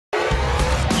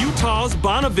Utah's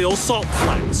Bonneville Salt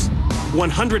Flats.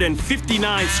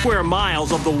 159 square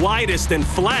miles of the widest and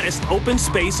flattest open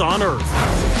space on Earth.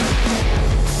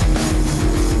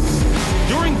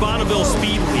 During Bonneville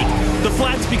Speed Week, the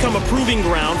flats become a proving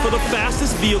ground for the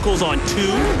fastest vehicles on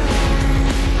 2,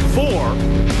 4,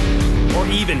 or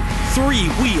even 3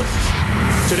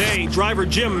 wheels. Today, driver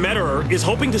Jim Metterer is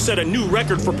hoping to set a new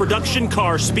record for production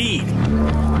car speed.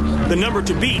 The number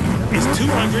to beat is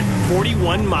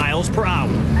 241 miles per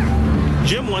hour.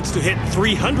 Jim wants to hit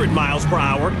 300 miles per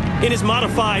hour in his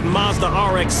modified Mazda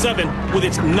RX-7 with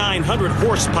its 900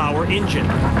 horsepower engine.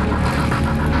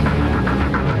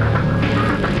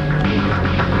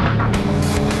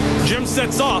 Jim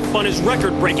sets off on his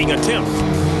record-breaking attempt.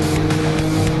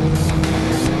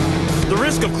 The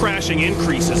risk of crashing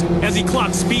increases as he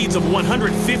clocks speeds of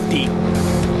 150,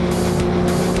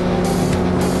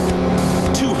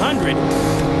 200,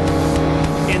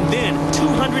 and then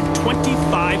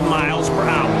 225 miles per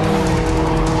hour.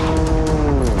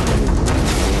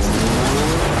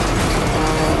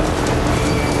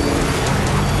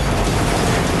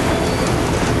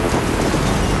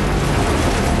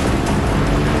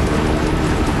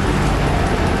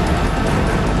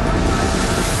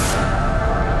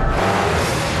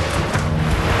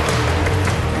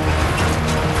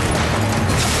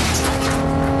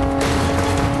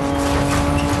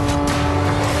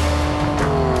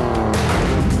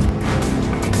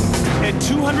 At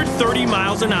 230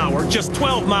 miles an hour, just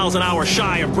 12 miles an hour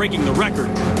shy of breaking the record,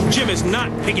 Jim is not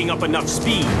picking up enough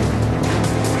speed.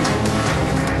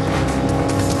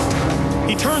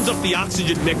 He turns up the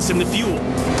oxygen mix in the fuel.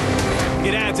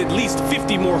 It adds at least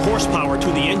 50 more horsepower to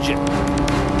the engine.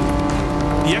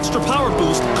 The extra power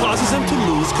boost causes him to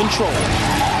lose control.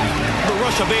 The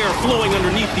rush of air flowing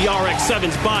underneath the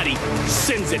RX-7's body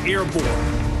sends it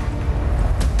airborne.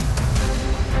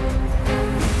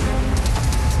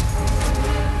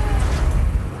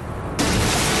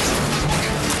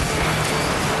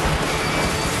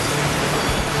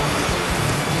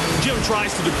 Jim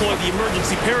tries to deploy the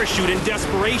emergency parachute in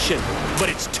desperation, but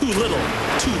it's too little,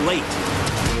 too late.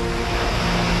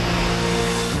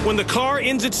 When the car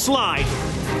ends its slide,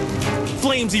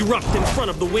 flames erupt in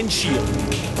front of the windshield.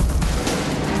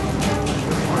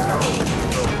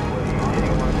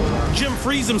 Jim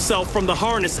frees himself from the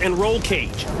harness and roll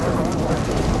cage.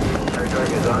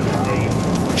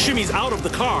 Shimmies out of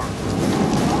the car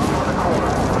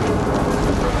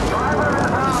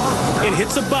and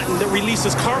hits a button that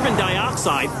releases carbon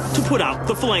dioxide to put out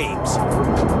the flames.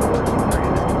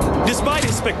 Despite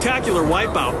his spectacular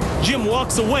wipeout, Jim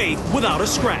walks away without a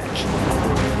scratch.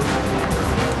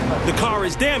 The car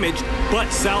is damaged, but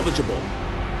salvageable.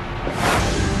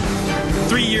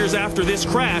 3 years after this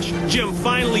crash, Jim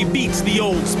finally beats the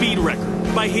old speed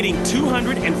record by hitting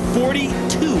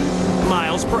 242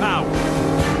 miles per hour.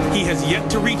 He has yet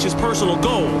to reach his personal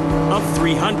goal of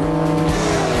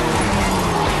 300.